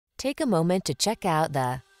Take a moment to check out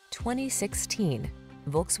the 2016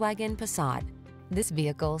 Volkswagen Passat. This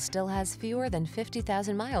vehicle still has fewer than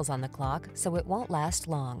 50,000 miles on the clock, so it won't last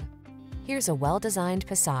long. Here's a well-designed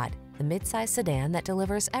Passat, the midsize sedan that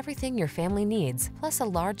delivers everything your family needs, plus a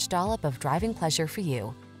large dollop of driving pleasure for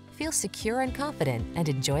you. Feel secure and confident and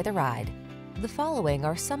enjoy the ride. The following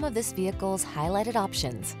are some of this vehicle's highlighted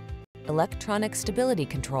options: electronic stability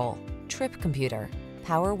control, trip computer,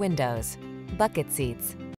 power windows, bucket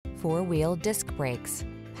seats, four-wheel disc brakes,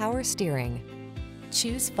 power steering.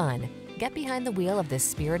 Choose fun. Get behind the wheel of this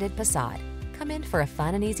spirited Passat. Come in for a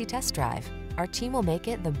fun and easy test drive. Our team will make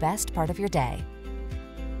it the best part of your day.